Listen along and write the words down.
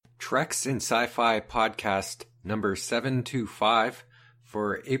Treks in Sci-Fi podcast number 725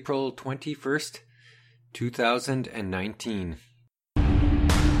 for April 21st, 2019.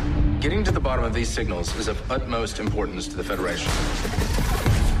 Getting to the bottom of these signals is of utmost importance to the Federation.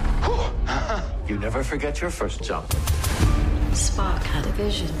 You never forget your first jump. Spock had a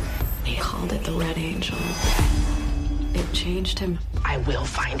vision. He called it the Red Angel. It changed him. I will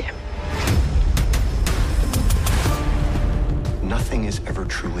find him. Nothing is ever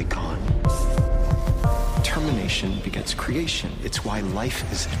truly gone. Termination begets creation. It's why life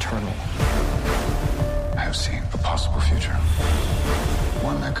is eternal. I have seen a possible future.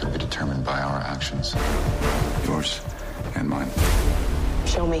 One that could be determined by our actions. Yours and mine.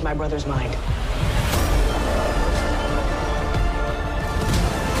 Show me my brother's mind.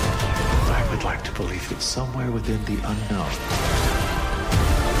 I would like to believe that somewhere within the unknown,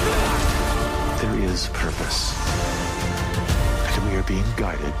 there is purpose. And we are being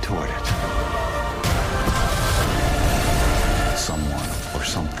guided toward it. Someone or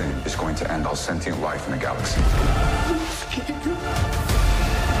something is going to end all sentient life in the galaxy. I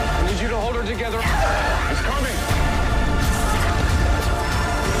need you to hold her together. It's coming.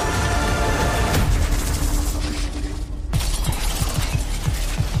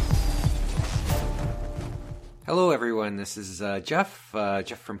 Hello everyone, this is Jeff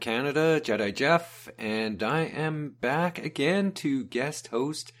from Canada, Jedi Jeff, and I am back again to guest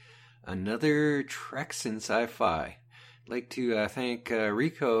host another Treks in Sci-Fi. I'd like to thank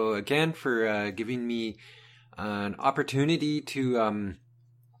Rico again for giving me an opportunity to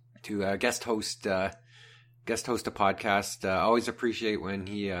guest host a podcast. Always appreciate when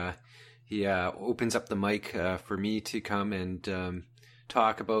he opens up the mic for me to come and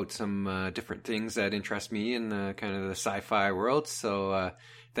talk about some different things that interest me in the kind of the sci-fi world. So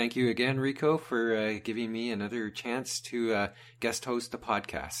thank you again, Rico, for giving me another chance to guest host the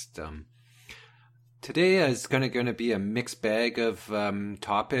podcast. Today is going to be a mixed bag of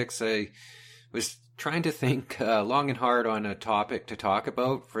topics. I was trying to think long and hard on a topic to talk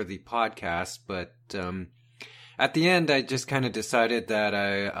about for the podcast, but at the end I just kind of decided that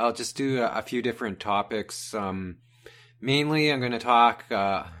I'll just do a few different topics. Mainly, I'm going to talk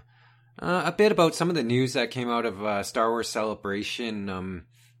a bit about some of the news that came out of Star Wars Celebration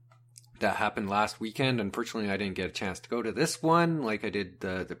that happened last weekend. Unfortunately, I didn't get a chance to go to this one like I did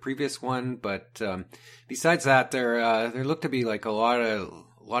the previous one. But besides that, there looked to be like a lot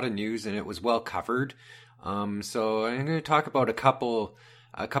of news, and it was well covered. So I'm going to talk about a couple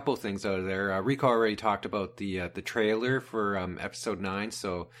things out of there. Rico already talked about the trailer for Episode 9,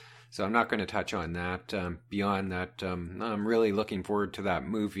 so I'm not going to touch on that. Beyond that, I'm really looking forward to that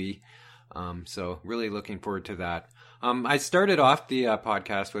movie. So really looking forward to that. I started off the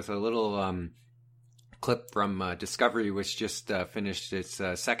podcast with a little clip from Discovery, which just finished its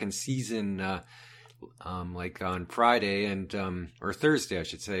second season, like on Friday or Thursday, I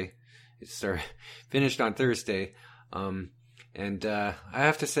should say. It's finished on Thursday. And I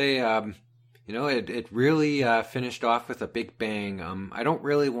have to say, it really finished off with a big bang. I don't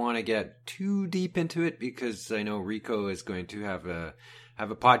really want to get too deep into it because I know Rico is going to have a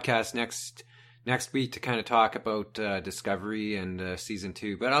podcast next week to kind of talk about Discovery and season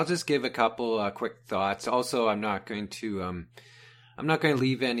 2. But I'll just give a couple quick thoughts. Also, I'm not going to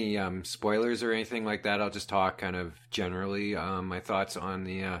leave any spoilers or anything like that. I'll just talk kind of generally my thoughts on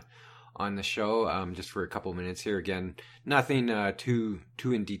the show, just for a couple minutes here. Again, nothing too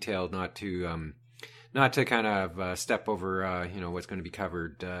in detail, not to kind of step over what's going to be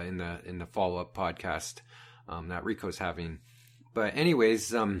covered in the follow-up podcast that Rico's having. But anyways,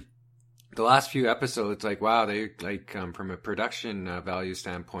 the last few episodes, like, wow, they like from a production value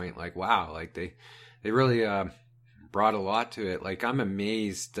standpoint, like, wow, like they really brought a lot to it. Like, I'm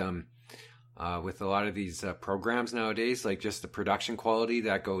amazed with a lot of these programs nowadays, like just the production quality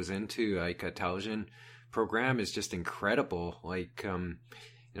that goes into like a television program is just incredible. Like,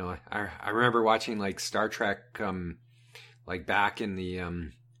 I remember watching like Star Trek, like back in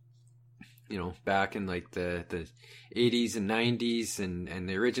the, back in like the 80s and 90s and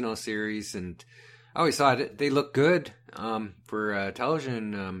the original series. And I always thought they look good, for a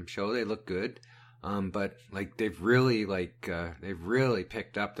television show. They look good. But like they've really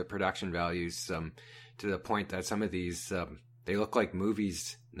picked up the production values to the point that some of these they look like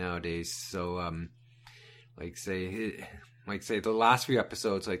movies nowadays. So say the last few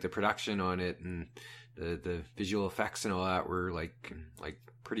episodes, like the production on it and the visual effects and all that were like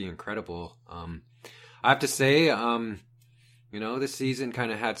pretty incredible. I have to say, this season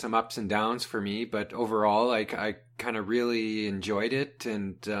kind of had some ups and downs for me, but overall, like I kind of really enjoyed it.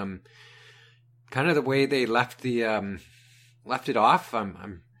 And kind of the way they left it off,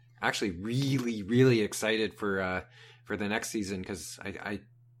 I'm actually really, really excited for the next season, because I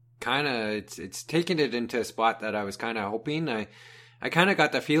kind of it's taken it into a spot that I was kind of hoping. I kind of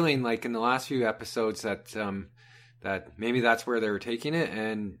got the feeling like in the last few episodes that that maybe that's where they were taking it,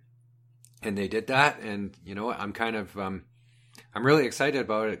 and they did that. And you know, I'm kind of I'm really excited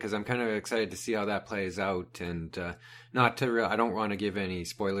about it, because I'm kind of excited to see how that plays out. And I don't want to give any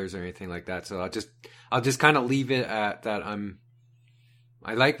spoilers or anything like that, so I'll just kind of leave it at that.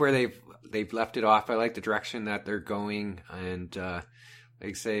 I like where they've left it off. I like the direction that they're going, and like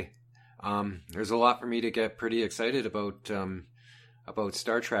I say, there's a lot for me to get pretty excited about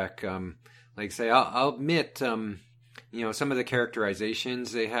Star Trek. Like I say, I'll admit, you know, some of the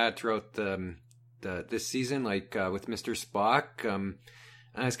characterizations they had throughout this season, like with Mr. Spock,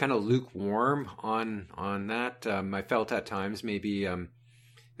 I was kind of lukewarm on that. I felt at times maybe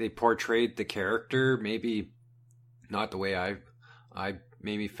they portrayed the character maybe not the way I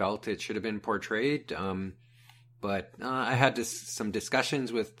maybe felt it should have been portrayed. But I had some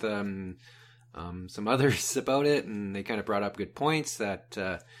discussions with some others about it, and they kind of brought up good points that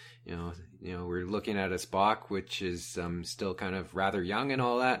you know we're looking at a Spock which is still kind of rather young and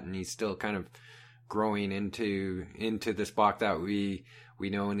all that, and he's still kind of growing into the Spock that we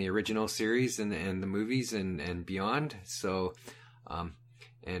know in the original series and the movies and beyond. So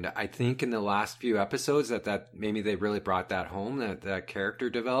and I think in the last few episodes that maybe they really brought that home, that character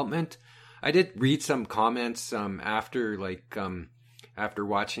development. I did read some comments after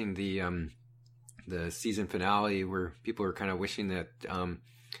watching the season finale, where people were kind of wishing that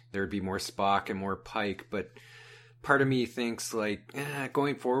there would be more Spock and more Pike. But part of me thinks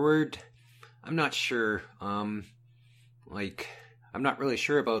going forward, I'm not sure. I'm not really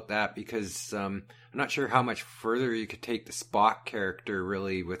sure about that, because I'm not sure how much further you could take the Spock character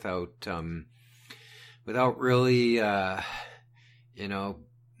really without really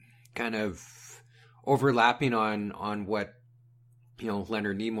kind of overlapping on what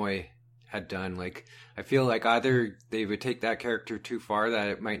Leonard Nimoy had done. Like, I feel like either they would take that character too far, that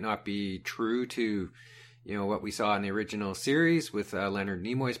it might not be true to what we saw in the original series with Leonard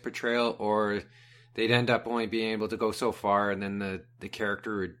Nimoy's portrayal, or they'd end up only being able to go so far, and then the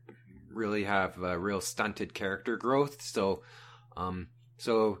character would really have real stunted character growth. So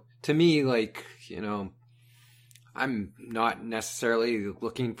to me, I'm not necessarily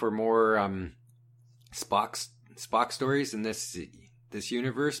looking for more Spock stories in this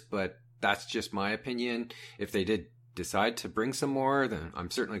universe, but that's just my opinion. If they did decide to bring some more, then I'm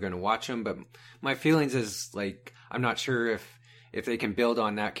certainly going to watch them. But my feelings is I'm not sure if they can build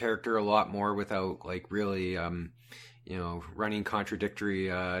on that character a lot more without really running contradictory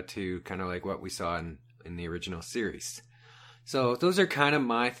to kind of what we saw in the original series. So those are kind of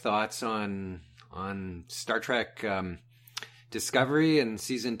my thoughts on Star Trek Discovery and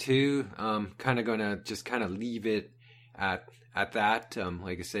season 2. Kind of gonna just kind of leave it at that.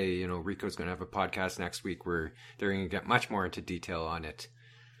 Like I say, Rico's gonna have a podcast next week where they're gonna get much more into detail on it.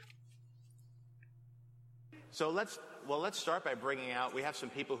 So let's start by bringing out, we have some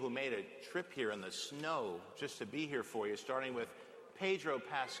people who made a trip here in the snow just to be here for you, starting with Pedro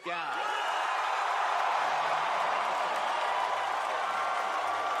Pascal.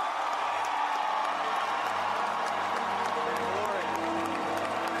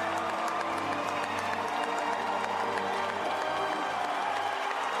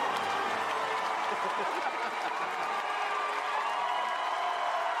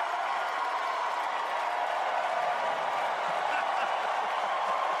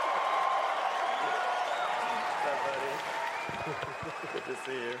 Good to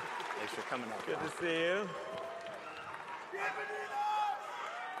see you. Thanks for coming up. Good to see you.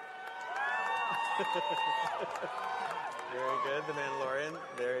 Very good. The Mandalorian.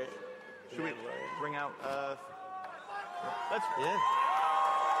 Should we bring out?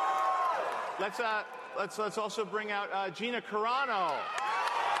 Let's also bring out Gina Carano.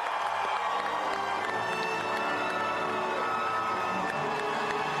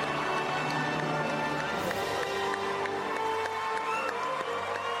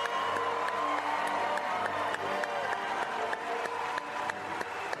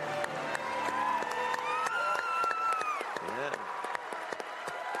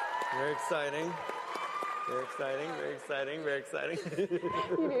 Very exciting. Very exciting, very exciting, very exciting.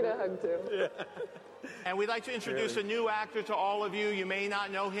 You need a hug too. Yeah. And we'd like to introduce a new actor to all of you. You may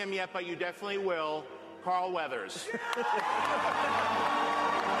not know him yet, but you definitely will. Carl Weathers.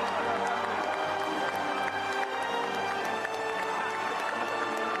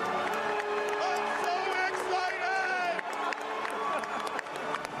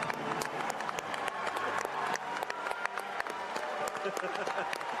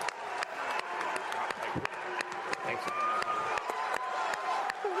 Thanks.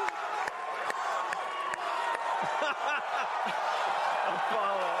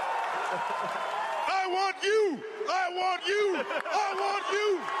 I want you! I want you! I want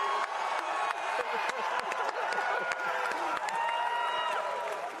you!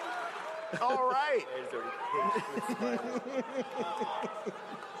 All right.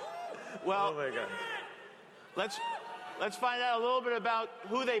 Well, Oh my God. let's find out a little bit about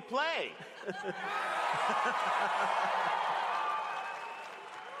who they play.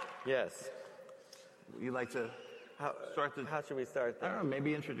 Yes. You like to start the? How should we start I there? don't know.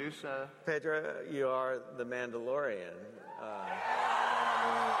 Maybe introduce. Pedro, you are the Mandalorian.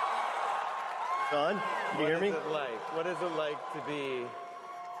 Don, can you hear me? What is it like to be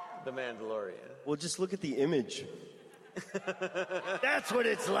the Mandalorian? Well, just look at the image. That's what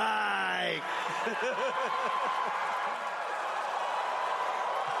it's like.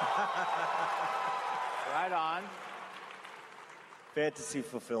 Right on. Fantasy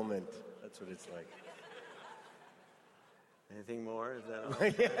fulfillment. That's what it's like. Anything more? Is that all?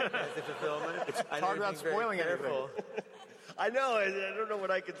 Fantasy fulfillment? It's hard without spoiling anything. I know. I don't know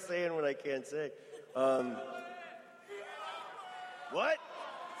what I can say and what I can't say. What?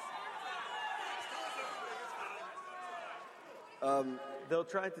 They'll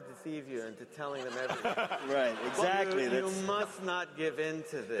try to deceive you into telling them everything. Right, exactly. You must not give in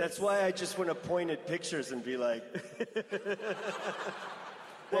to this. That's why I just want to point at pictures and be like,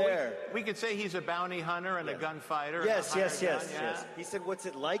 Well, there. we could say he's a bounty hunter and a gunfighter. Yes, and a yes, hired yes, gun, yeah? yes. He said, what's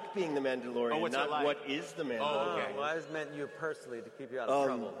it like being the Mandalorian, what's it not like? what is the Mandalorian. Oh, okay. Well, I just meant you personally to keep you out of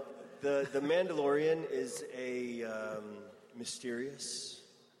trouble. The Mandalorian is a mysterious,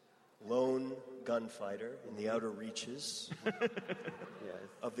 lone gunfighter in the outer reaches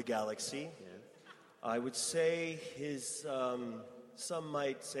of the galaxy. I would say his, some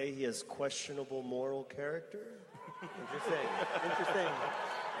might say he has questionable moral character.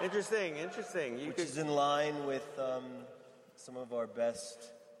 Interesting. Which is in line with some of our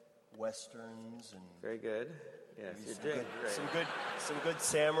best westerns and Very good. Yes, you're doing great. some good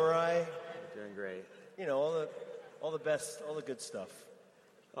samurai. You're doing great. You know, all the best, all the good stuff.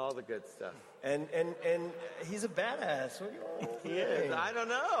 All the good stuff. And he's a badass. What do you want? He is. I don't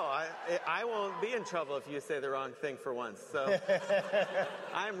know. I won't be in trouble if you say the wrong thing for once. So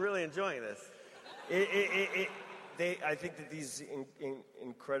I'm really enjoying this. I think that these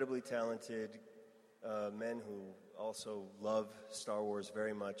incredibly talented men who also love Star Wars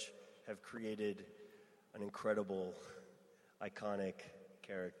very much have created an incredible, iconic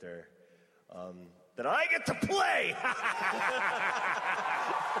character that I get to play.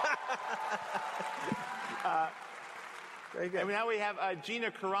 Very good. And now we have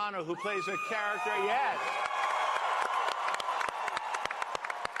Gina Carano, who plays a character. Yes,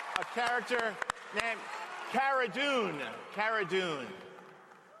 a character named Cara Dune. Cara Dune.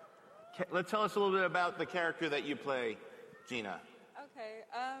 Let's tell us a little bit about the character that you play, Gina. Okay,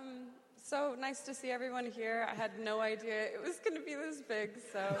 so nice to see everyone here. I had no idea it was going to be this big,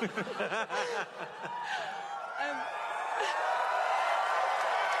 so.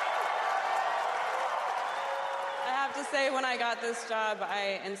 I have to say, when I got this job,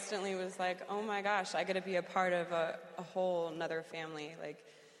 I instantly was like, oh my gosh, I get to be a part of a whole nother family. Like,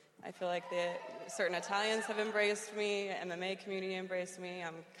 I feel like certain Italians have embraced me, MMA community embraced me.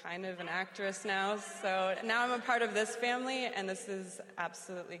 I'm kind of an actress now, so now I'm a part of this family, and this is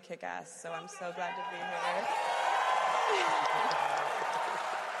absolutely kick-ass, so I'm so glad to be here.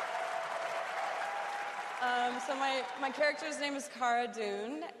 So my character's name is Cara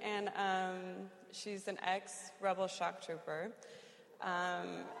Dune, and she's an ex-rebel shock trooper.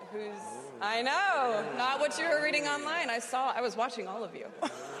 Who's, I know, not what you were reading online. I was watching all of you.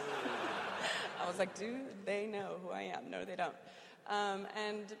 I was like, do they know who I am? No, they don't.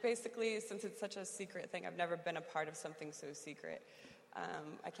 And basically, since it's such a secret thing, I've never been a part of something so secret.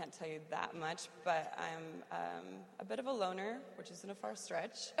 I can't tell you that much, but I'm a bit of a loner, which isn't a far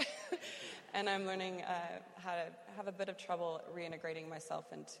stretch. And I'm learning how to have a bit of trouble reintegrating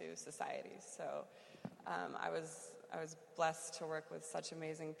myself into society. So I was blessed to work with such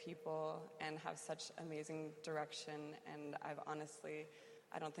amazing people and have such amazing direction. And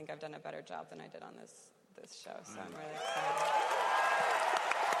I don't think I've done a better job than I did on this show. So I'm really excited.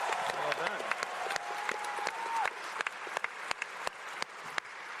 Well done.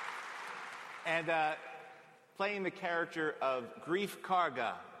 And playing the character of Greef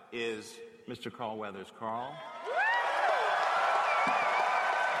Karga is Mr. Carl Weathers. Carl?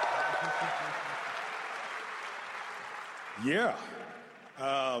 Yeah.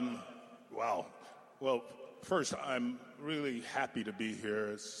 Wow. Well, first, I'm really happy to be here.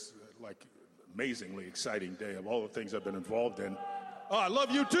 It's like amazingly exciting day of all the things I've been involved in. Oh, I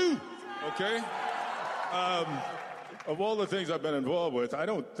love you too. Okay. Of all the things I've been involved with, I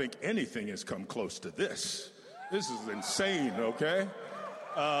don't think anything has come close to this. This is insane. Okay.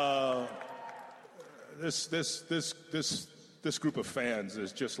 This group of fans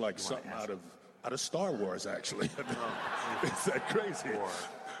is just like something out of Star Wars, actually. It's that crazy.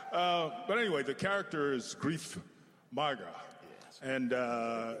 But anyway, the character is Greef Marga, and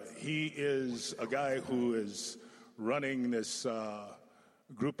he is a guy who is running this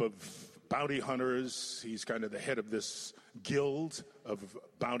group of bounty hunters. He's kind of the head of this guild of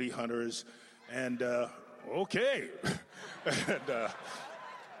bounty hunters, and okay,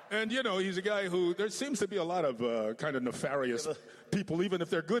 and you know, he's a guy who, there seems to be a lot of kind of nefarious people, even if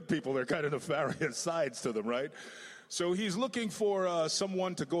they're good people, they're kind of nefarious sides to them, right? So he's looking for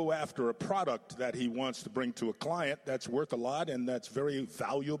someone to go after a product that he wants to bring to a client that's worth a lot and that's very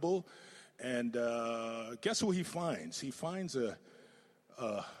valuable. And guess who he finds? He finds a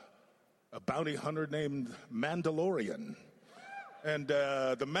bounty hunter named Mandalorian. And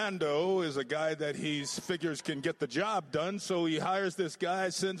the Mando is a guy that he figures can get the job done, so he hires this guy,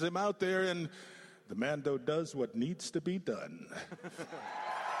 sends him out there, and the Mando does what needs to be done.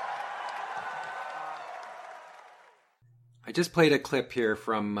 I just played a clip here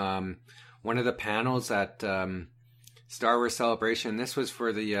from one of the panels at Star Wars Celebration. This was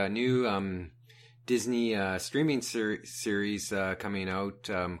for the new Disney streaming series coming out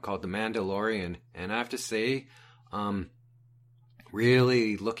called The Mandalorian. And I have to say,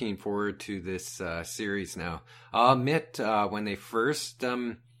 really looking forward to this series now. I'll admit, when they first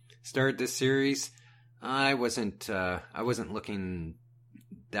started this series, I wasn't looking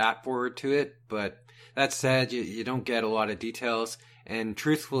that forward to it, but that said, you don't get a lot of details, and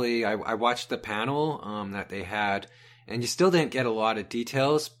truthfully, I watched the panel that they had, and you still didn't get a lot of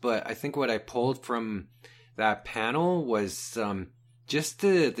details, but I think what I pulled from that panel was just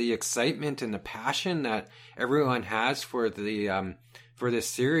the excitement and the passion that everyone has for this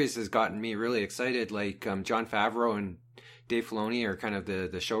series has gotten me really excited. Like Jon Favreau and Dave Filoni are kind of the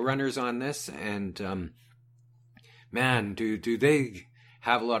showrunners on this, and man, do they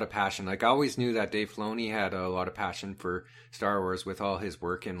have a lot of passion. Like, I always knew that Dave Filoni had a lot of passion for Star Wars with all his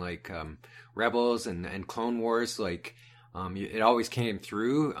work in like Rebels and Clone Wars. Like, it always came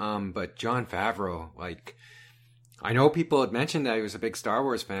through. But Jon Favreau, like, I know people had mentioned that he was a big Star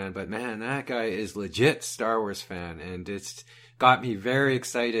Wars fan, but man, that guy is legit Star Wars fan, and it's got me very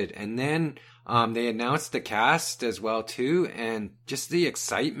excited. And then they announced the cast as well too, and just the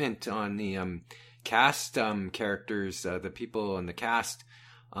excitement on the cast characters, the people in the cast,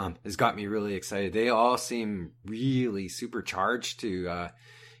 has got me really excited. They all seem really supercharged to,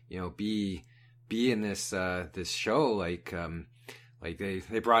 be in this show. Like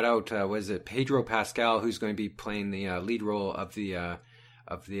they brought out, was it Pedro Pascal, who's going to be playing the lead role of the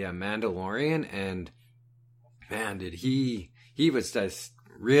Mandalorian, and man, did he was just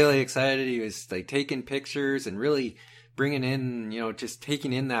really excited. He was like taking pictures and really bringing in, just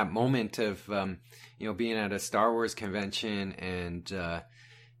taking in that moment of, being at a Star Wars convention and,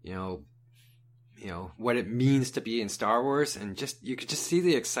 what it means to be in Star Wars, and just, you could just see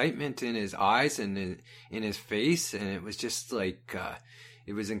the excitement in his eyes and in his face. And it was just like,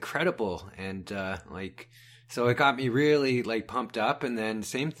 it was incredible. And, so it got me really like pumped up. And then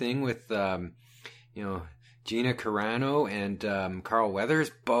same thing with, Gina Carano and, Carl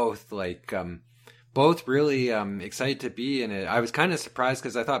Weathers, both really excited to be in it. I was kind of surprised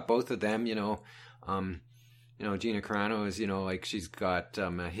because I thought both of them, Gina Carano is, she's got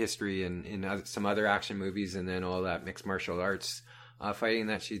a history in some other action movies, and then all that mixed martial arts fighting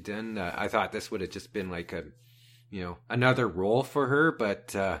that she's done. I thought this would have just been like another role for her,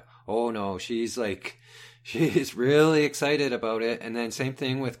 but oh no, she's really excited about it. And then same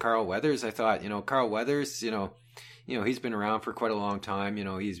thing with Carl Weathers. I thought, Carl Weathers, he's been around for quite a long time.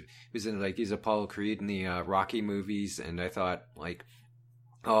 He's Apollo Creed in the Rocky movies, and I thought I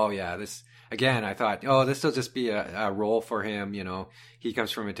thought, this will just be a role for him. He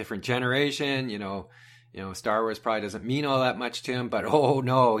comes from a different generation. Star Wars probably doesn't mean all that much to him, but oh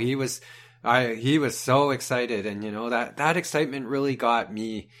no, he was so excited, and that excitement really got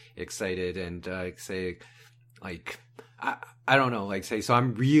me excited. And I don't know, so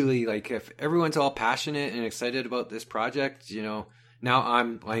I'm really if everyone's all passionate and excited about this project, now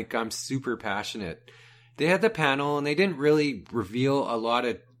I'm super passionate. They had the panel and they didn't really reveal a lot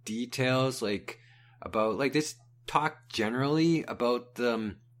of details about this talk generally about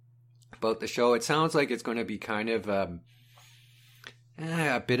the show. It sounds like it's going to be kind of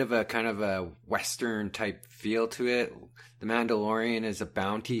a bit of a kind of a Western type feel to it. The Mandalorian is a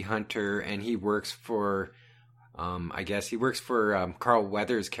bounty hunter, and he works for, I guess he works for Carl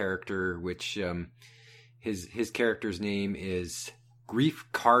Weathers' character, which his character's name is Greef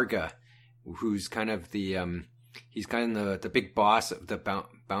Karga, who's kind of the he's kind of the big boss of the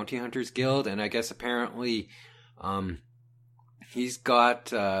Bounty Hunters Guild, and I guess apparently he's got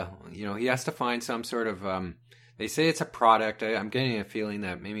he has to find some sort of they say it's a product. I'm getting a feeling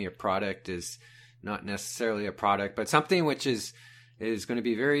that maybe a product is not necessarily a product, but something which is going to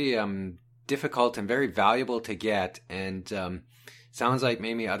be very difficult and very valuable to get, and sounds like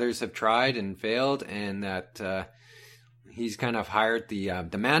maybe others have tried and failed, and that he's kind of hired the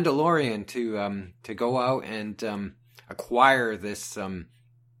Mandalorian to go out and acquire this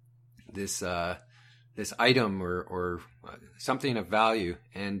item or something of value,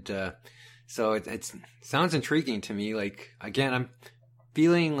 and so it sounds intriguing to me. Like, again, I'm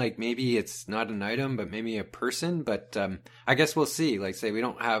feeling like maybe it's not an item, but maybe a person. But I guess we'll see. Like, say we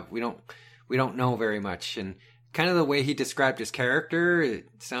don't know very much, and kind of the way he described his character, it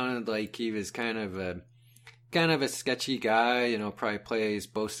sounded like he was kind of a sketchy guy. Probably plays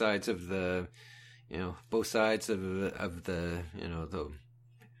both sides of the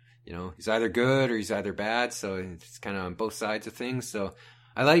he's either good or he's either bad. So it's kind of on both sides of things. So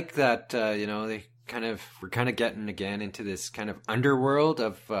I like that. We're kind of getting again into this kind of underworld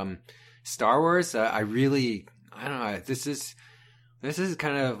of Star Wars. I don't know. This is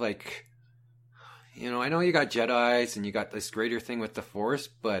kind of like, I know you got Jedis and you got this greater thing with the Force,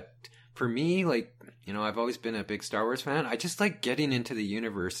 but for me, like, I've always been a big Star Wars fan. I just like getting into the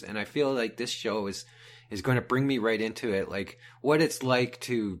universe, and I feel like this show is going to bring me right into it, like what it's like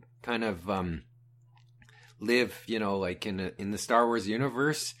to kind of live, like in the Star Wars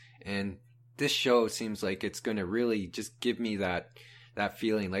universe. And this show seems like it's going to really just give me that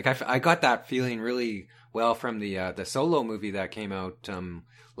feeling. Like I got that feeling really well from the Solo movie that came out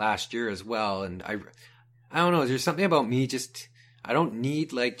last year as well. And I don't know, there's something about me, just I don't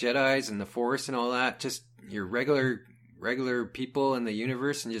need like Jedis and the Force and all that. Just your regular people in the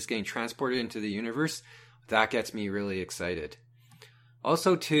universe and just getting transported into the universe. That gets me really excited.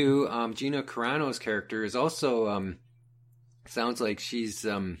 Also, too, Gina Carano's character is also sounds like she's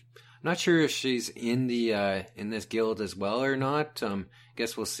not sure if she's in the in this guild as well or not.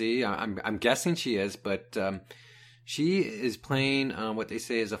 Guess we'll see. I'm guessing she is, but she is playing what they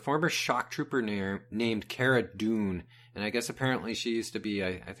say is a former shock trooper named Cara Dune, and I guess apparently she used to be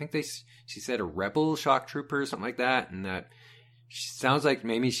I think she said a rebel shock trooper or something like that, and that sounds like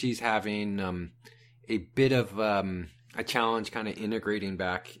maybe she's having a bit of a challenge kind of integrating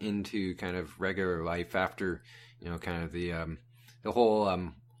back into kind of regular life after, kind of the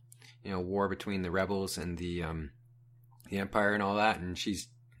whole, war between the rebels and the Empire and all that. And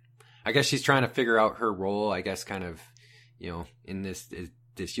I guess she's trying to figure out her role, I guess, kind of, in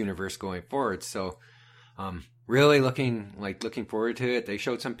this universe going forward. So, really looking forward to it. They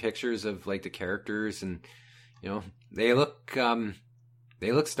showed some pictures of like the characters, and, they look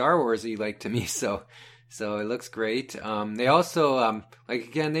Star Wars-y, like, to me. So it looks great. They also,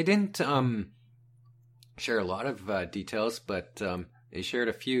 again, they didn't share a lot of details, but they shared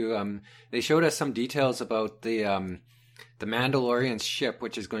a few. They showed us some details about the Mandalorian ship,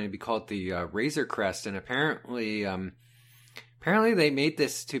 which is going to be called the Razor Crest, and apparently they made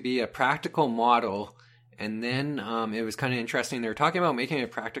this to be a practical model. And then it was kind of interesting. They were talking about making a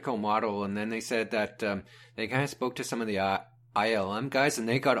practical model, and then they said that they kind of spoke to some of the ILM guys, and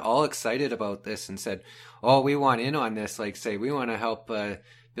they got all excited about this and said, "Oh, we want in on this. Like, say, we want to help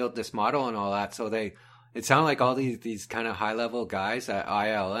build this model and all that." So it sounded like all these kind of high level guys at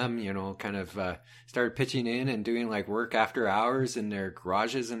ILM, kind of started pitching in and doing like work after hours in their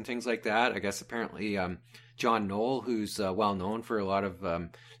garages and things like that. I guess apparently John Knoll, who's well known for a lot of the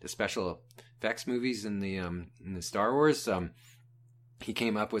special effects movies in the Star Wars, he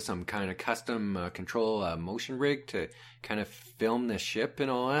came up with some kind of custom control motion rig to kind of film the ship and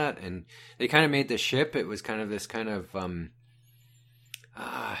all that. And they kind of made the ship. It was kind of this kind of,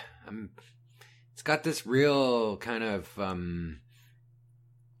 it's got this real kind of, kind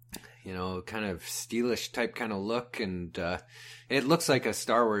of steelish type kind of look. And it looks like a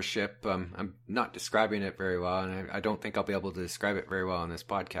Star Wars ship. I'm not describing it very well, and I don't think I'll be able to describe it very well on this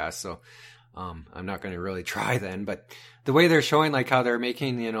podcast. So I'm not going to really try then, but the way they're showing like how they're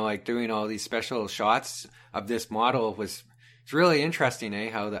making, like doing all these special shots of this model it's really interesting,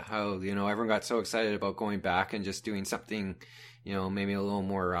 how everyone got so excited about going back and just doing something, maybe a little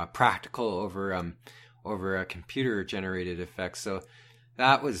more practical over a computer generated effect. So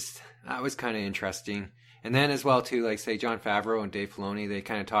that was kind of interesting. And then as well too, like say Jon Favreau and Dave Filoni, they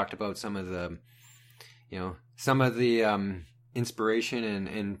kind of talked about some of the inspiration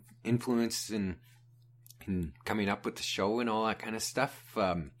and influence in coming up with the show and all that kind of stuff.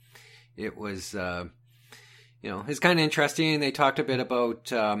 It was, it's kind of interesting. They talked a bit about,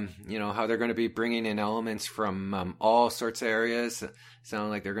 how they're going to be bringing in elements from all sorts of areas. It sounded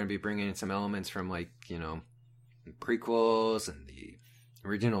like they're going to be bringing in some elements from prequels and the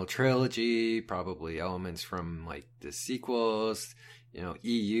original trilogy, probably elements from like the sequels,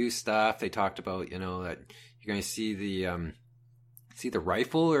 EU stuff. They talked about, that you're going to see the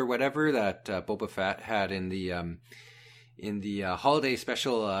rifle or whatever that Boba Fett had in the holiday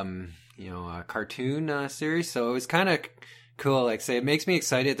special, cartoon series. So it was kind of cool. Like say, it makes me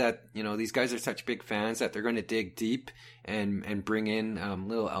excited that, these guys are such big fans that they're going to dig deep and bring in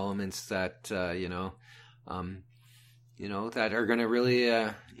little elements that, that are going to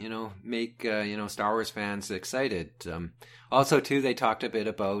really, make, Star Wars fans excited. Also, too, they talked a bit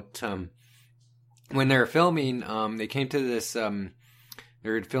about when they were filming, they came to this, they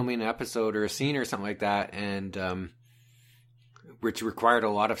were filming an episode or a scene or something like that, and which required a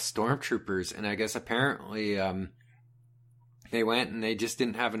lot of stormtroopers. And I guess apparently they went and they just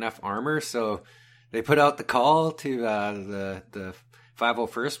didn't have enough armor, so they put out the call to the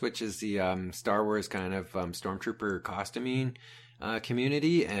 501st, which is the Star Wars kind of stormtrooper costuming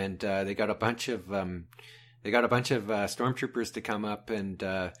community, and they got a bunch of stormtroopers to come up and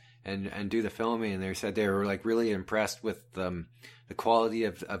do the filming. And they said they were like really impressed with the quality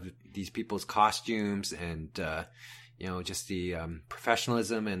of these people's costumes and just the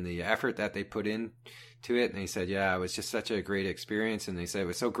professionalism and the effort that they put in to it. And they said, yeah, it was just such a great experience. And they said it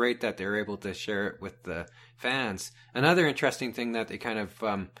was so great that they were able to share it with the fans. Another interesting thing that they kind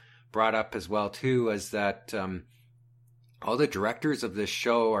of brought up as well too was that all the directors of this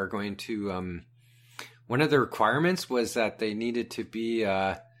show are going to one of the requirements was that they needed to be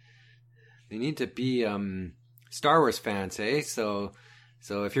Star Wars fans, eh? So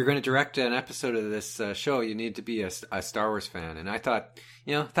if you're going to direct an episode of this show, you need to be a Star Wars fan. And I thought,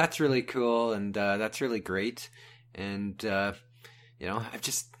 that's really cool, and that's really great. And I'm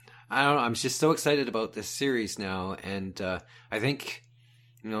just so excited about this series now. And I think,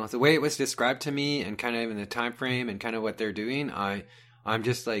 the way it was described to me, and kind of in the time frame, and kind of what they're doing, I'm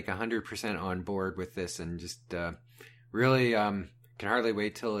just like 100% on board with this, and just really can hardly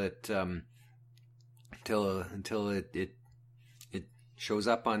wait till it shows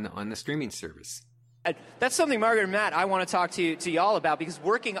up on the streaming service. That's something, Margaret and Matt, I want to talk to y'all about, because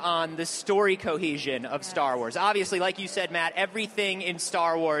working on the story cohesion of Star Wars. Obviously, like you said, Matt, everything in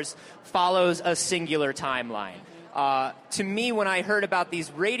Star Wars follows a singular timeline. To me, when I heard about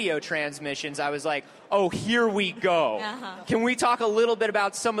these radio transmissions, I was like, oh, here we go. Uh-huh. Can we talk a little bit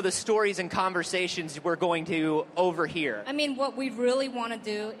about some of the stories and conversations we're going to overhear? I mean, what we really want to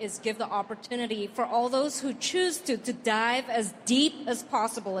do is give the opportunity for all those who choose to dive as deep as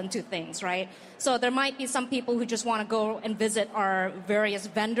possible into things, right? So there might be some people who just want to go and visit our various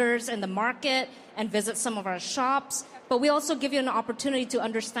vendors in the market and visit some of our shops. But we also give you an opportunity to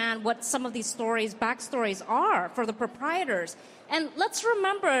understand what some of these stories, backstories are for the proprietors. And let's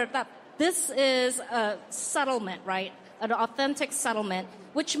remember that this is a settlement, right? An authentic settlement,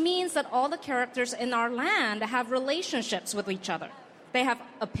 which means that all the characters in our land have relationships with each other. They have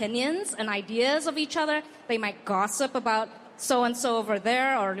opinions and ideas of each other. They might gossip about so-and-so over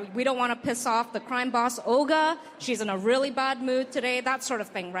there, or we don't want to piss off the crime boss, Olga. She's in a really bad mood today, that sort of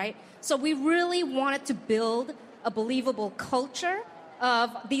thing, right? So we really wanted to build a believable culture of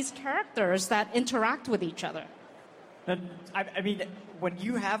these characters that interact with each other. I mean, when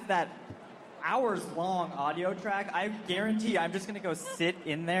you have that hours-long audio track, I guarantee I'm just going to go sit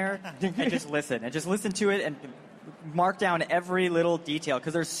in there and just listen to it and mark down every little detail,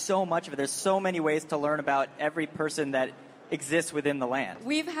 because there's so much of it. There's so many ways to learn about every person that exists within the land.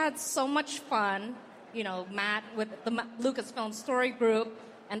 We've had so much fun, Matt with the Lucasfilm Story Group,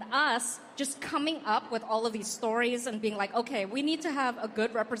 and us just coming up with all of these stories and being like, okay, we need to have a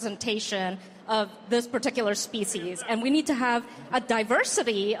good representation of this particular species, and we need to have a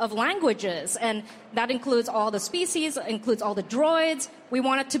diversity of languages, and that includes all the species, includes all the droids. We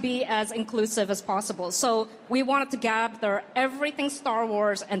want it to be as inclusive as possible. So we wanted to gather everything Star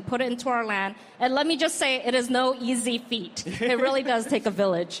Wars and put it into our land. And let me just say, it is no easy feat. It really does take a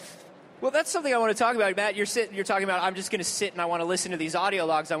village. Well, that's something I want to talk about, Matt. You're talking about, I'm just going to sit and I want to listen to these audio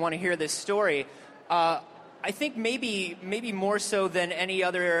logs. I want to hear this story. I think maybe more so than any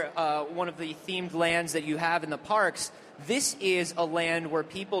other one of the themed lands that you have in the parks, this is a land where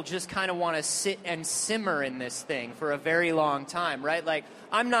people just kind of want to sit and simmer in this thing for a very long time, right? Like,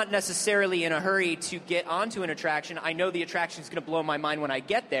 I'm not necessarily in a hurry to get onto an attraction. I know the attraction is going to blow my mind when I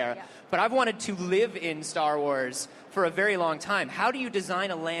get there, but I've wanted to live in Star Wars for a very long time. How do you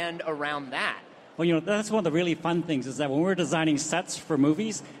design a land around that? Well, that's one of the really fun things is that when we're designing sets for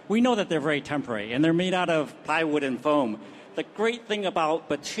movies, we know that they're very temporary, and they're made out of plywood and foam. The great thing about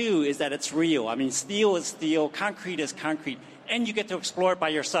Batuu is that it's real. I mean, steel is steel, concrete is concrete, and you get to explore it by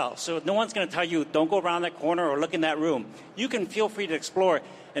yourself. So no one's going to tell you, don't go around that corner or look in that room. You can feel free to explore,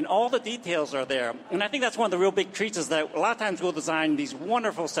 and all the details are there. And I think that's one of the real big treats is that a lot of times we'll design these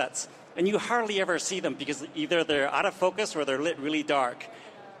wonderful sets, and you hardly ever see them because either they're out of focus or they're lit really dark.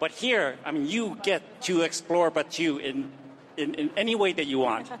 But here, I mean, you get to explore Batuu in any way that you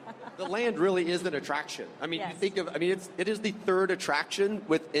want. The land really is an attraction. I mean, you think of, it is the third attraction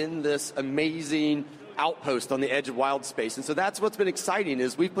within this amazing outpost on the edge of wild space. And so that's what's been exciting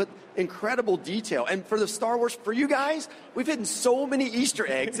is we've put incredible detail. And for the Star Wars, for you guys, we've hidden so many Easter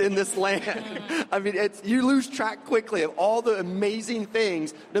eggs in this land. I mean, you lose track quickly of all the amazing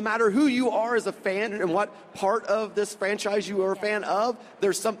things. No matter who you are as a fan and what part of this franchise you are a fan of,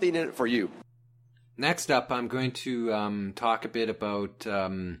 there's something in it for you. Next up, I'm going to talk a bit about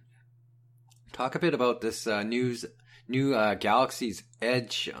this new Galaxy's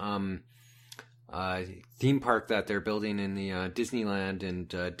Edge theme park that they're building in the Disneyland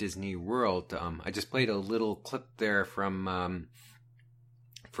and Disney World. I just played a little clip there from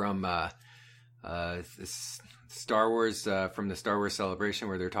Star Wars from the Star Wars Celebration,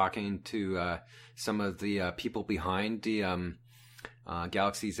 where they're talking to some of the people behind the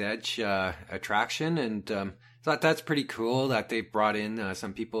Galaxy's Edge attraction, and thought that's pretty cool that they brought in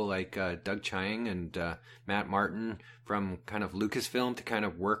some people like Doug Chiang and Matt Martin from kind of Lucasfilm to kind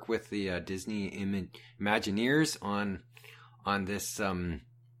of work with the Disney Imagineers on this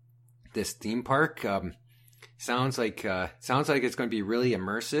this theme park. Sounds like it's going to be really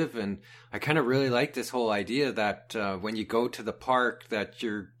immersive, and I kind of really like this whole idea that when you go to the park that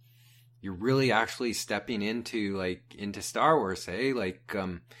you're really actually stepping into Star Wars, hey?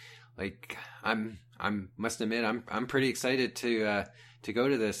 I must admit I'm pretty excited to go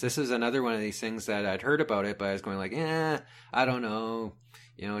to this. This is another one of these things that I'd heard about it, but I was going like, I don't know.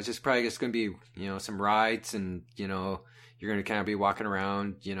 It's just probably just going to be, some rides, and, you're going to kind of be walking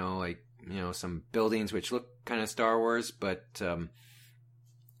around, some buildings which look kind of Star Wars, but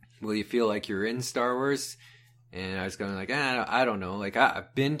will you feel like you're in Star Wars? And I was going like, I don't know. Like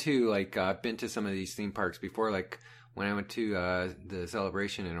I've been to some of these theme parks before. Like when I went to the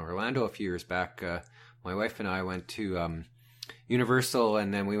Celebration in Orlando a few years back, my wife and I went to Universal,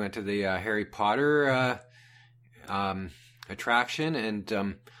 and then we went to the Harry Potter attraction. And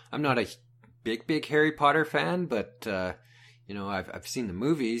I'm not a big Harry Potter fan, but I've seen the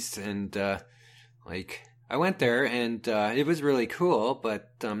movies, and I went there, and it was really cool.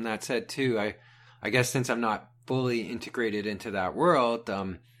 But that said, too, I guess since I'm not fully integrated into that world,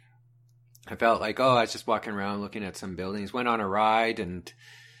 I felt like, I was just walking around looking at some buildings, went on a ride, and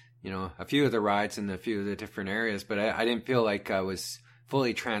a few of the rides in a few of the different areas, but I didn't feel like I was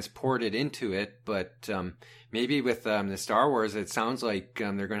fully transported into it. But maybe with the Star Wars, it sounds like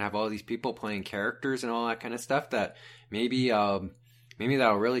they're going to have all these people playing characters and all that kind of stuff, that maybe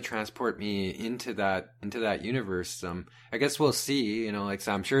that'll really transport me into that universe. I guess we'll see.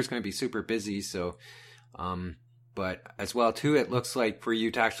 So I'm sure it's going to be super busy. So, but as well too, it looks like for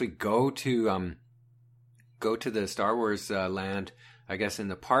you to actually go to the Star Wars land, I guess in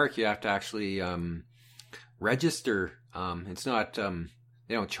the park, you have to actually register. It's not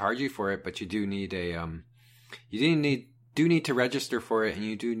they don't charge you for it, but you do need need to register for it, and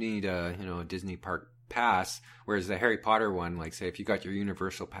you do need a Disney park pass. Whereas the Harry Potter one, like say if you got your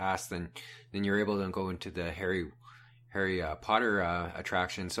Universal pass, then you're able to go into the Harry Potter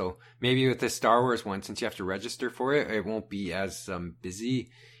attraction. So maybe with the Star Wars one, since you have to register for it, it won't be as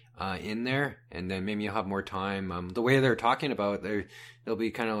busy in there, and then maybe you'll have more time. The way they're talking about it, there'll be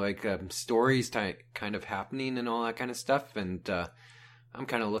kind of like stories kind of happening and all that kind of stuff, and I'm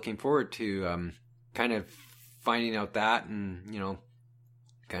kind of looking forward to kind of finding out that, and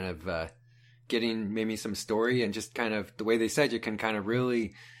kind of getting maybe some story, and just kind of the way they said you can kind of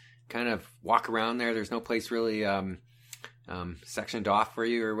really kind of walk around there. There's no place really sectioned off for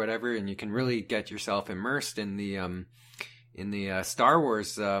you or whatever, and you can really get yourself immersed in the Star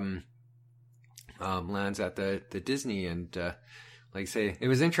Wars lands at the Disney. And like I say, it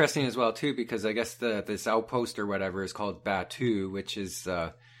was interesting as well too, because I guess this outpost or whatever is called Batuu, which is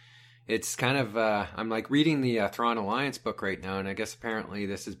it's kind of I'm like reading the Thrawn Alliance book right now, and I guess apparently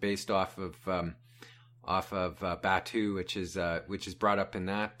this is based off of off of Batuu, which is brought up in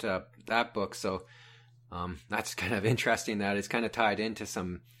that book. So that's kind of interesting that it's kind of tied into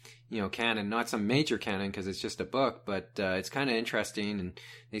some, canon, not some major canon because it's just a book, but it's kind of interesting. And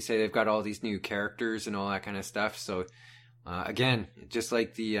they say they've got all these new characters and all that kind of stuff. So again, just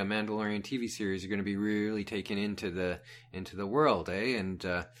like the Mandalorian TV series, you're going to be really taken into the world, eh? And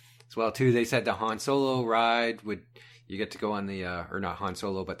as well too, they said the Han Solo ride you get to go on the or not Han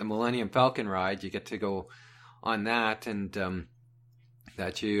Solo, but the Millennium Falcon ride. You get to go on that, and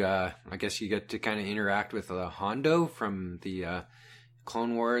that I guess you get to kind of interact with Hondo from the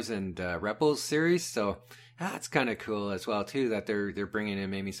Clone Wars and Rebels series. So that's kind of cool as well too, that they're bringing in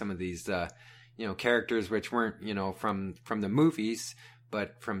maybe some of these characters which weren't from the movies,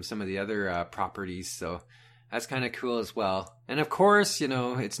 but from some of the other properties. So that's kind of cool as well. And of course,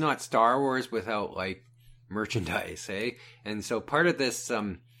 it's not Star Wars without like merchandise, eh? And so part of this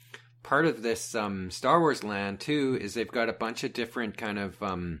Star Wars land too is they've got a bunch of different kind of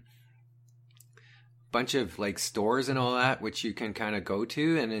bunch of like stores and all that which you can kind of go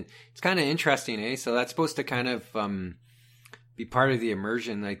to, and it's kind of interesting, eh? So that's supposed to kind of be part of the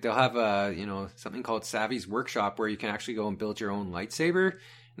immersion. Like they'll have something called Savvy's Workshop where you can actually go and build your own lightsaber, and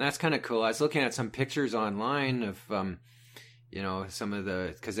that's kind of cool. I was looking at some pictures online of some of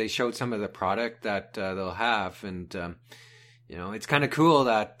because they showed some of the product that they'll have, and it's kind of cool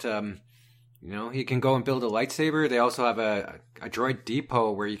that you can go and build a lightsaber. They also have a droid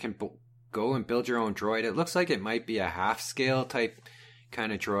depot where you can go and build your own droid. It looks like it might be a half scale type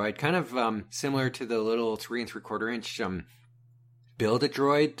kind of droid, kind of similar to the little 3 3/4 inch build a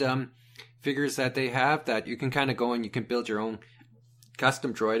droid figures that they have, that you can kind of go and you can build your own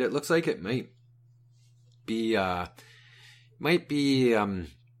custom droid. It looks like it might be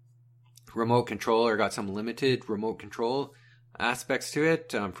remote control, or got some limited remote control aspects to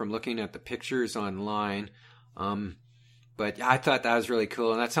it from looking at the pictures online. But yeah, I thought that was really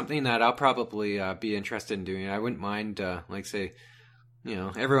cool, and that's something that I'll probably be interested in doing. I wouldn't mind,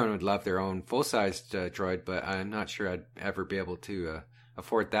 everyone would love their own full-sized droid, but I'm not sure I'd ever be able to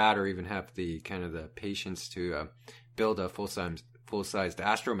afford that, or even have the kind of the patience to build a full-sized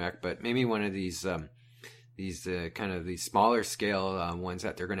astromech. But maybe one of these smaller scale ones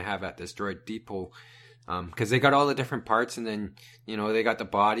that they're going to have at this droid depot, because they got all the different parts, and then they got the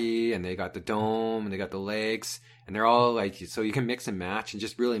body, and they got the dome, and they got the legs, and they're all like, so you can mix and match and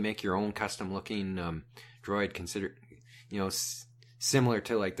just really make your own custom looking droid, consider similar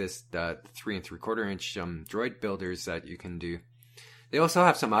to like this 3 3/4 inch droid builders that you can do. They also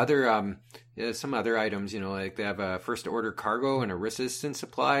have some other items, like they have a First Order cargo and a resistance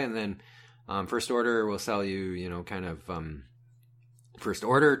supply, and then First Order will sell you, kind of First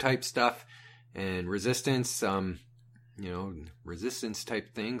Order type stuff, and resistance, resistance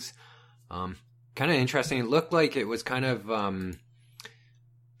type things. Kind of interesting. It looked like it was kind of,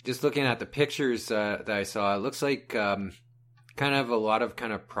 just looking at the pictures that I saw, it looks like kind of a lot of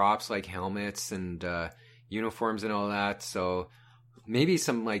kind of props like helmets and uniforms and all that. So maybe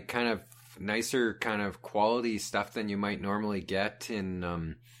some like kind of nicer kind of quality stuff than you might normally get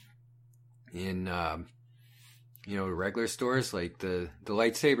in regular stores. Like the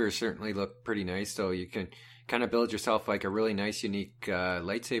lightsabers certainly look pretty nice, so you can kind of build yourself like a really nice unique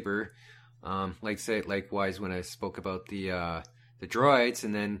lightsaber, likewise when I spoke about the droids.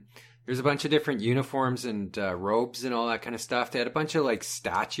 And then there's a bunch of different uniforms and robes and all that kind of stuff. They had a bunch of like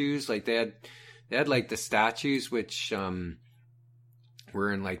statues, like they had like the statues which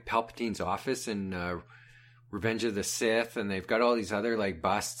were in like Palpatine's office in Revenge of the Sith, and they've got all these other like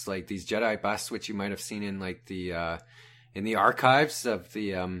busts, like these Jedi busts, which you might have seen in like the in the archives of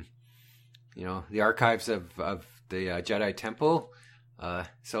the the archives of the Jedi Temple.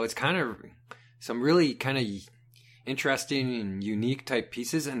 So it's kind of some really kind of interesting and unique type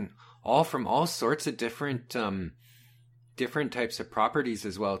pieces, and all from all sorts of different types of properties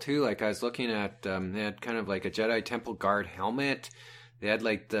as well too. Like I was looking at, they had kind of like a Jedi Temple Guard helmet. They had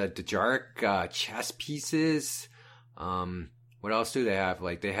like the Dajaric chess pieces. What else do they have?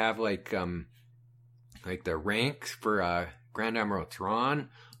 Like they have like the rank for Grand Admiral Thrawn.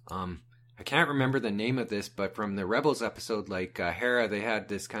 I can't remember the name of this, but from the Rebels episode, like Hera, they had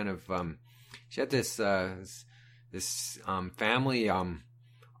this kind of she had this family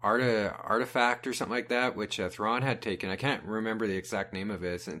artifact or something like that, which Thrawn had taken. I can't remember the exact name of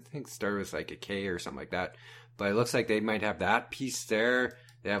it. I think it started with like a K or something like that. But it looks like they might have that piece there.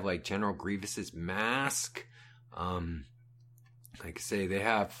 They have like General Grievous's mask. Like I say, they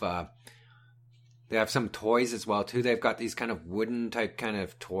have some toys as well too. They've got these kind of wooden type kind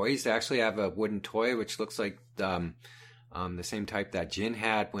of toys. They actually have a wooden toy which looks like the same type that Jyn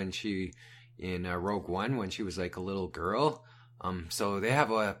had when she, in Rogue One when she was like a little girl. So they have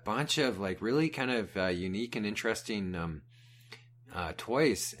a bunch of like really kind of unique and interesting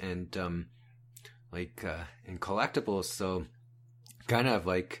toys and and collectibles. So kind of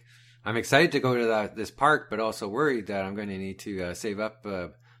like I'm excited to go to this park, but also worried that I'm going to need to save up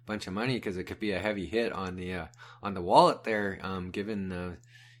a bunch of money because it could be a heavy hit on the wallet there, given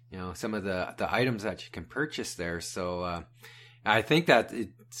some of the items that you can purchase there. So I think that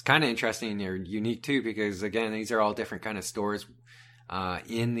it's kind of interesting or unique too, because again, these are all different kind of stores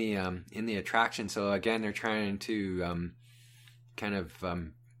in the attraction. So again, they're trying to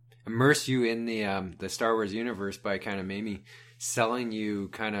immerse you in the Star Wars universe by kind of maybe selling you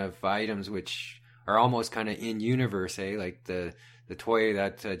kind of items which are almost kind of in universe, like the toy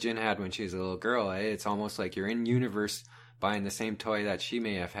that Jin had when she was a little girl. It's almost like you're in universe buying the same toy that she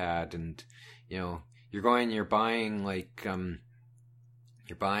may have had, and you're buying like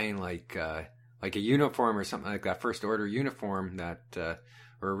a uniform or something like that First Order uniform or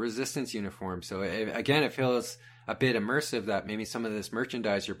a Resistance uniform. So it feels a bit immersive that maybe some of this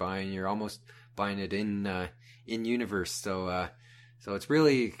merchandise you're buying, you're almost buying it in universe. So it's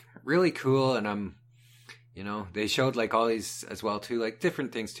really, really cool. And they showed like all these as well too, like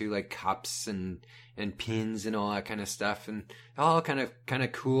different things too, like cups and pins and all that kind of stuff, and all kind of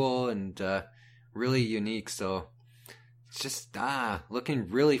cool and really unique. So it's just looking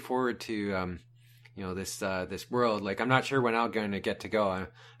really forward to this world. Like I'm not sure when I'm going to get to go. I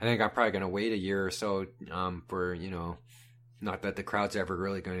think I'm probably going to wait a year or so for not that the crowd's ever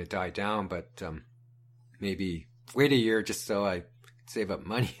really going to die down, but maybe wait a year just so I save up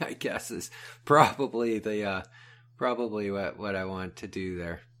money, I guess, is probably what I want to do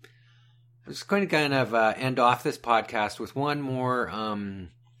there. I'm just going to kind of end off this podcast with one more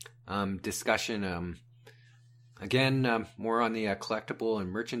discussion. Again, more on the collectible and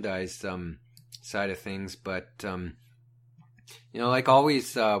merchandise side of things, but like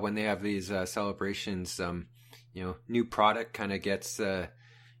always when they have these celebrations, new product kind of gets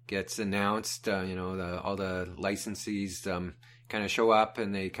announced. All the licensees kind of show up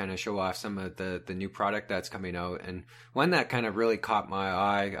and they kind of show off some of the new product that's coming out. And one that kind of really caught my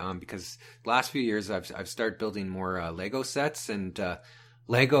eye because the last few years I've started building more Lego sets, and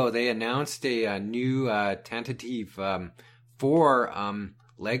Lego, they announced a new tentative 4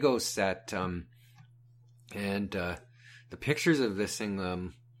 Lego set, and the pictures of this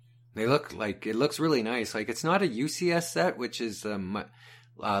thing, it looks really nice. Like it's not a UCS set, which is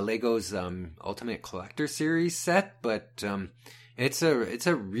Lego's Ultimate Collector Series set, but it's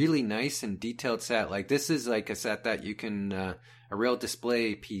a really nice and detailed set. Like this is like a set that you can a real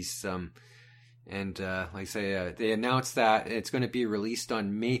display piece. And like I say, they announced that it's going to be released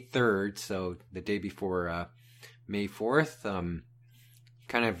on May 3rd, so the day before May 4th.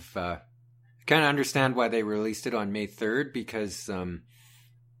 Kind of understand why they released it on May 3rd because I'm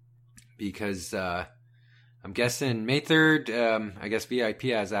guessing May 3rd, I guess VIP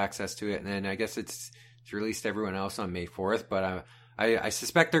has access to it, and then I guess it's released to everyone else on May 4th, but I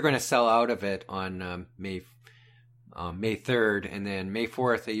suspect they're going to sell out of it on May 3rd, and then May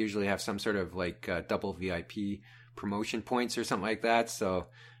 4th they usually have some sort of like double VIP promotion points or something like that. So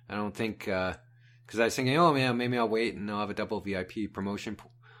I don't think, because I was thinking, oh man, maybe I'll wait and I'll have a double VIP promotion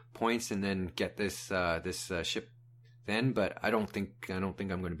points and then get this ship then. But I don't think I'm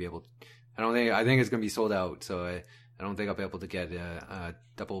going to be able. I think it's going to be sold out. So I don't think I'll be able to get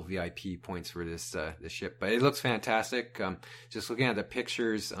double VIP points for this ship. But it looks fantastic. Just looking at the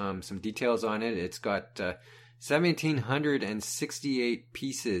pictures, some details on it. It's got 1,768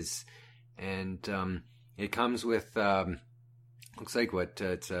 pieces, and it comes with looks like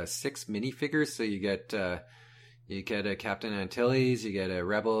it's 6 minifigures. So you get a Captain Antilles, you get a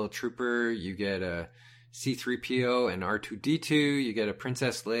Rebel Trooper, you get a C-3PO and R2-D2, you get a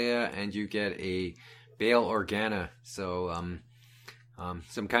Princess Leia, and you get a Bail Organa. So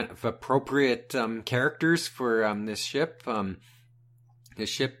some kind of appropriate characters for this ship. The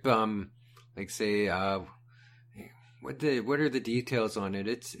ship, like say, what are the details on it?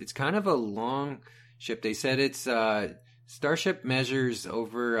 It's kind of a long ship. They said it's Starship measures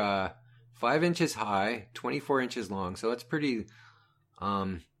over 5 inches high, 24 inches long. So it's pretty,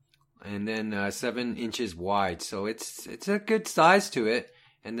 and then 7 inches wide. So it's a good size to it.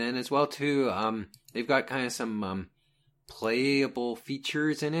 And then as well too, they've got kind of some playable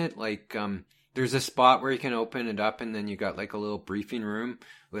features in it. Like there's a spot where you can open it up, and then you got like a little briefing room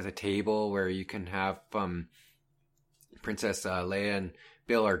with a table where you can have Princess Leia and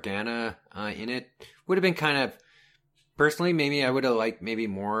Bail Organa in it. Would have been kind of, personally, maybe I would have liked maybe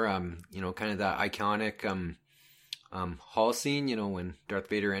more, kind of that iconic hall scene, when Darth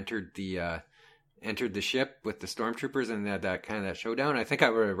Vader entered the entered the ship with the stormtroopers and they had that kind of that showdown. I think I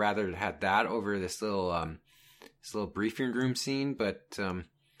would have rather had that over this little briefing room scene, but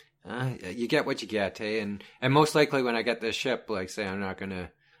you get what you get, hey. And most likely when I get this ship, like say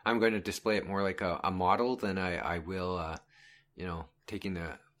I'm going to display it more like a model than I will, taking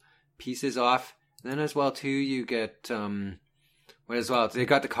the pieces off. Then as well too, you get they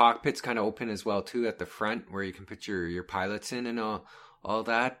got the cockpits kind of open as well too at the front where you can put your pilots in and all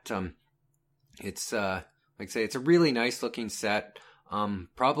that. It's like I say, it's a really nice looking set.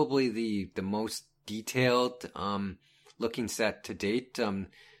 Probably the most detailed looking set to date.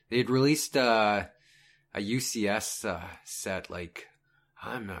 They'd released a UCS set, like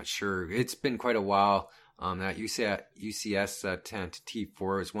I'm not sure. It's been quite a while. That UCS 10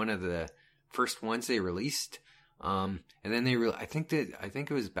 T4 was one of the first ones they released. And then I think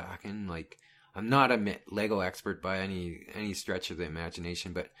it was back in, like, I'm not a Lego expert by any stretch of the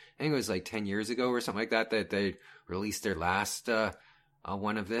imagination, but I think it was like 10 years ago or something like that they released their last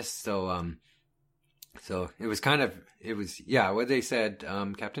one of this. So it was what they said.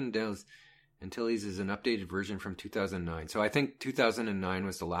 Captain Antilles is an updated version from 2009. So I think 2009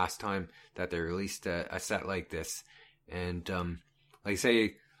 was the last time that they released a set like this. And like I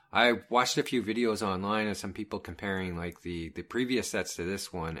say, I watched a few videos online of some people comparing like the previous sets to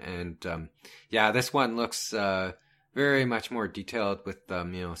this one. And this one looks very much more detailed with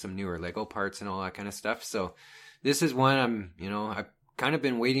some newer Lego parts and all that kind of stuff. So this is one I've kind of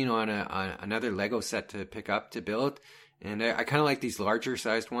been waiting on another Lego set to pick up to build. And I kind of like these larger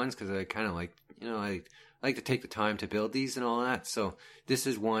sized ones because I kind of like, I like to take the time to build these and all that. So this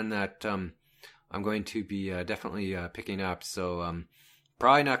is one that I'm going to be definitely picking up. So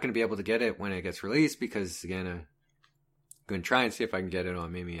probably not going to be able to get it when it gets released because, again, I'm going to try and see if I can get it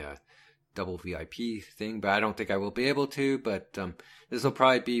on maybe a double VIP thing. But I don't think I will be able to. But this will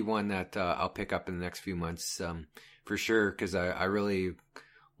probably be one that I'll pick up in the next few months for sure because I really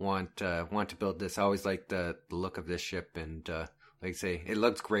want to build this. I always like the look of this ship, and like I say, it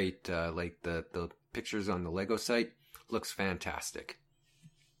looks great. Like the pictures on the Lego site looks fantastic.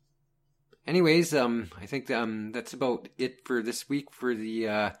 Anyways, I think that's about it for this week for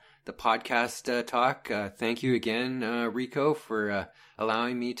the podcast talk. Thank you again, Rico, for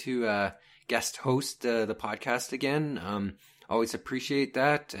allowing me to guest host the podcast again. Always appreciate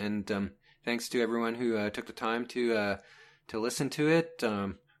that, and thanks to everyone who took the time to listen to it.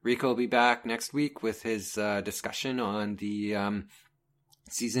 Rico will be back next week with his discussion on the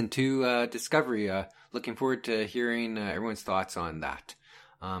season 2 Discovery. Looking forward to hearing everyone's thoughts on that.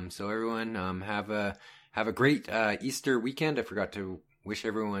 So everyone, have a great Easter weekend. I forgot to wish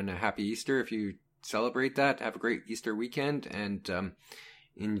everyone a happy Easter. If you celebrate that, have a great Easter weekend and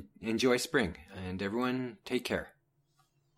enjoy spring. And everyone, take care.